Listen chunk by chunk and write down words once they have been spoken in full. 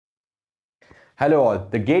Hello all,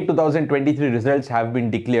 the GATE 2023 results have been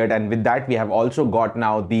declared, and with that we have also got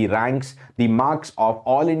now the ranks, the marks of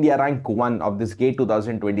All India Rank 1 of this GATE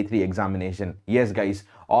 2023 examination. Yes guys,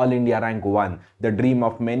 All India Rank 1, the dream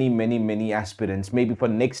of many aspirants. Maybe for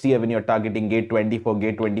next year when you're targeting GATE 24,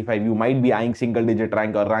 GATE 25, you might be eyeing single digit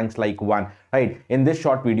rank or ranks like 1, right? In this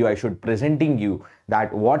short video, I should presenting you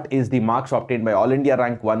that what is the marks obtained by All India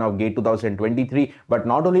Rank 1 of GATE 2023, but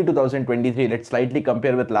not only 2023, let's slightly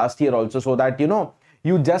compare with last year also, so that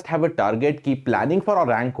you just have a target, keep planning for a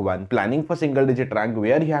rank 1, planning for single digit rank,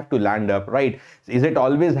 where you have to land up, right? Is it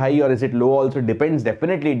always high or is it low? Also depends.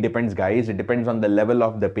 Definitely it depends, guys. It depends on the level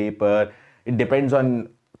of the paper. It depends on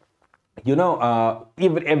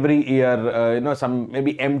every year, some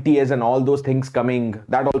maybe MTS and all those things coming,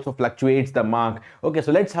 that also fluctuates the mark. Okay,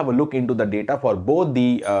 so let's have a look into the data for both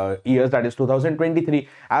the years, that is 2023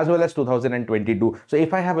 as well as 2022. So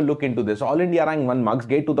if I have a look into this All India Rank 1 marks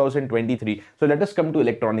GATE 2023, so let us come to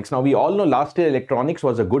electronics. Now we all know last year electronics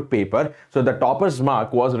was a good paper, so the topper's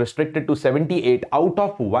mark was restricted to 78 out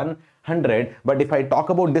of 100. But if I talk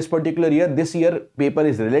about this particular year, this year paper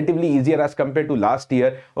is relatively easier as compared to last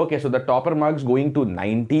year. Okay, so the topper marks going to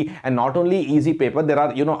 90, and not only easy paper, there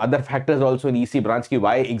are other factors also in EC branch ki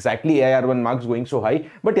why exactly AIR-1 marks going so high.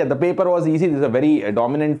 But yeah, the paper was easy. This is a very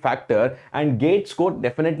dominant factor, and GATE scored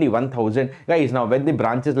definitely 1000. Guys, now when the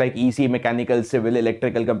branches like EC, mechanical, civil,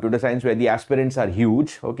 electrical, computer science, where the aspirants are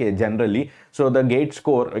huge, okay, generally, so the GATE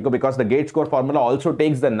score, because the GATE score formula also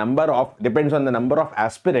takes the depends on the number of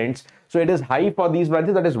aspirants. So it is high for these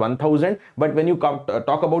branches, that is 1000. But when you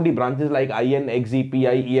talk about the branches like IN, XE,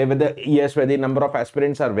 PI, EA, where the number of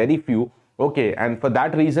aspirants are very few, okay, and for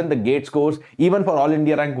that reason the GATE scores, even for All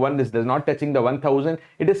India Rank 1, this does not touching the 1000.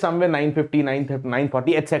 It is somewhere 950,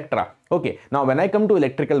 940, etc. Okay, now when I come to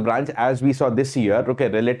electrical branch, as we saw this year, okay,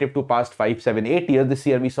 relative to past 5, 7, 8 years, this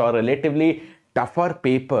year we saw relatively tougher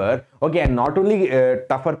paper. Okay, and not only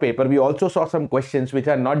tougher paper, we also saw some questions which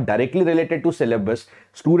are not directly related to syllabus.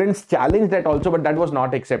 Students challenged that also, but that was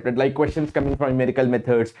not accepted, like questions coming from numerical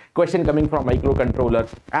methods, question coming from microcontroller.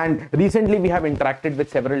 And recently we have interacted with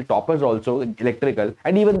several toppers also, electrical,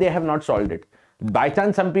 and even they have not solved it. By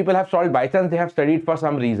chance some people have solved, by chance they have studied for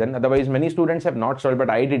some reason, otherwise many students have not solved, but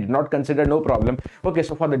I did not consider, no problem. Okay,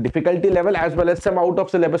 so for the difficulty level as well as some out of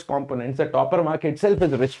syllabus components, the topper mark itself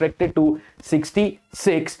is restricted to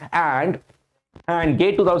 66, and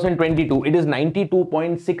GATE 2022, it is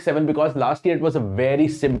 92.67, because last year it was a very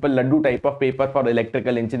simple laddu type of paper for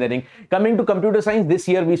electrical engineering. Coming to computer science, this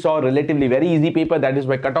year we saw a relatively very easy paper, that is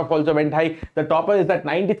why cutoff also went high. The topper is at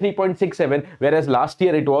 93.67, whereas last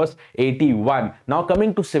year it was 81. Now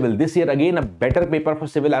coming to civil, this year again a better paper for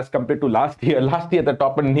civil as compared to last year. Last year the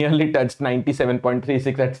topper nearly touched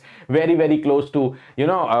 97.36. That's very close to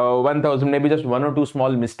 1000. Maybe just one or two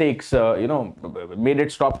small mistakes made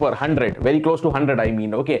it stop for 100, very close to 100, I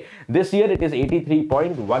mean. Okay, this year it is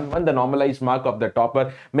 83.11, the normalized mark of the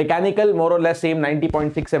topper. Mechanical, more or less same,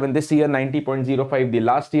 90.67 this year, 90.05 the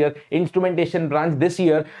last year. Instrumentation branch, this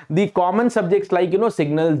year the common subjects like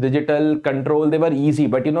signals, digital, control, they were easy,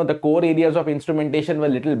 but the core areas of instrumentation were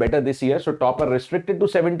little better this year, so topper restricted to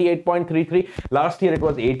 78.33. Last year it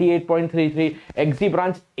was 88.33. XE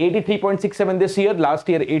branch 83.67 this year, last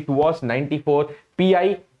year it was 94.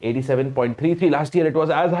 PI 87.33, last year it was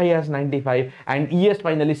as high as 95, and ES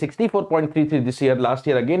finally 64.33 this year. Last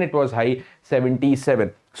year again it was high,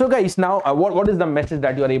 77. So guys, now what is the message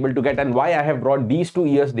that you are able to get, and why I have brought these 2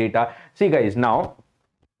 years data? See guys, now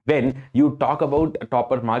when you talk about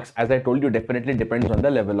topper marks, as I told you, definitely depends on the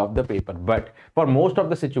level of the paper, but for most of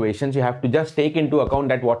the situations you have to just take into account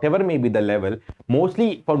that whatever may be the level,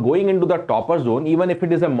 mostly for going into the topper zone, even if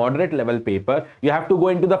it is a moderate level paper, you have to go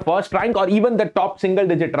into the first rank or even the top single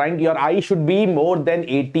digit rank. Your eye should be more than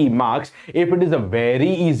 80 marks. If it is a very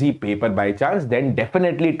easy paper by chance, then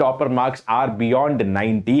definitely topper marks are beyond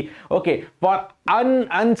 90. Okay, for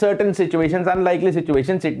uncertain situations, unlikely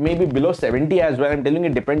situations, it may be below 70 as well. I'm telling you,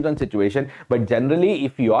 it depends on situation, but generally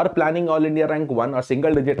if you are planning All India Rank 1 or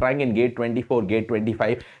single digit rank in GATE 24, GATE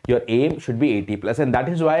 25, your aim should be 80 plus, and that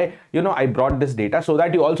is why I brought this data, so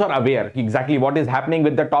that you also are aware exactly what is happening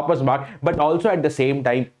with the toppers mark, but also at the same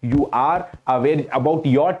time you are aware about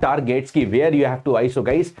your targets, where you have to eye. So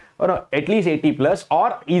guys, at least 80 plus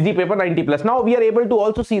or easy paper 90 plus. Now we are able to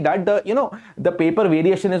also see that the paper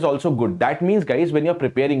variation is also good. That means guys, guys, when you're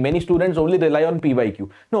preparing, many students only rely on PYQ.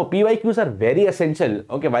 No, PYQs are very essential,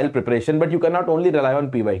 okay, while preparation, but you cannot only rely on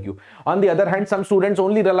PYQ. On the other hand, some students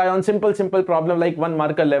only rely on simple problem like 1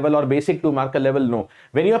 marker level or basic 2 marker level. No,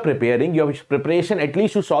 when you're preparing, your preparation at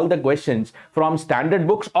least to solve the questions from standard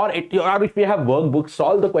books, or if you have workbooks,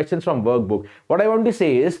 solve the questions from workbook. What I want to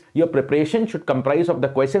say is your preparation should comprise of the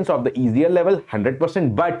questions of the easier level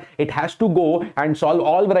 100%, but it has to go and solve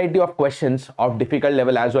all variety of questions of difficult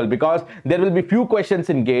level as well, because there will be few questions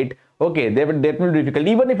in GATE. Okay, they will be difficult.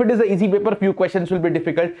 Even if it is an easy paper, few questions will be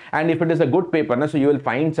difficult, and if it is a good paper, so you will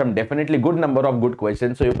find some definitely good number of good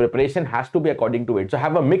questions. So your preparation has to be according to it. So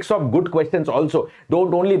have a mix of good questions also.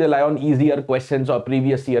 Don't only rely on easier questions or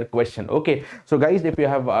previous year question. Okay, so guys, if you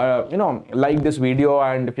have like this video,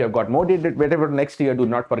 and if you have got more data whatever next year, do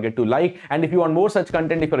not forget to like. And if you want more such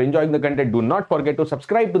content, if you're enjoying the content, do not forget to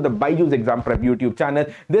subscribe to the BYJU'S Exam Prep YouTube channel.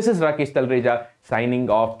 This is Rakesh Talreja signing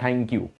off. Thank you.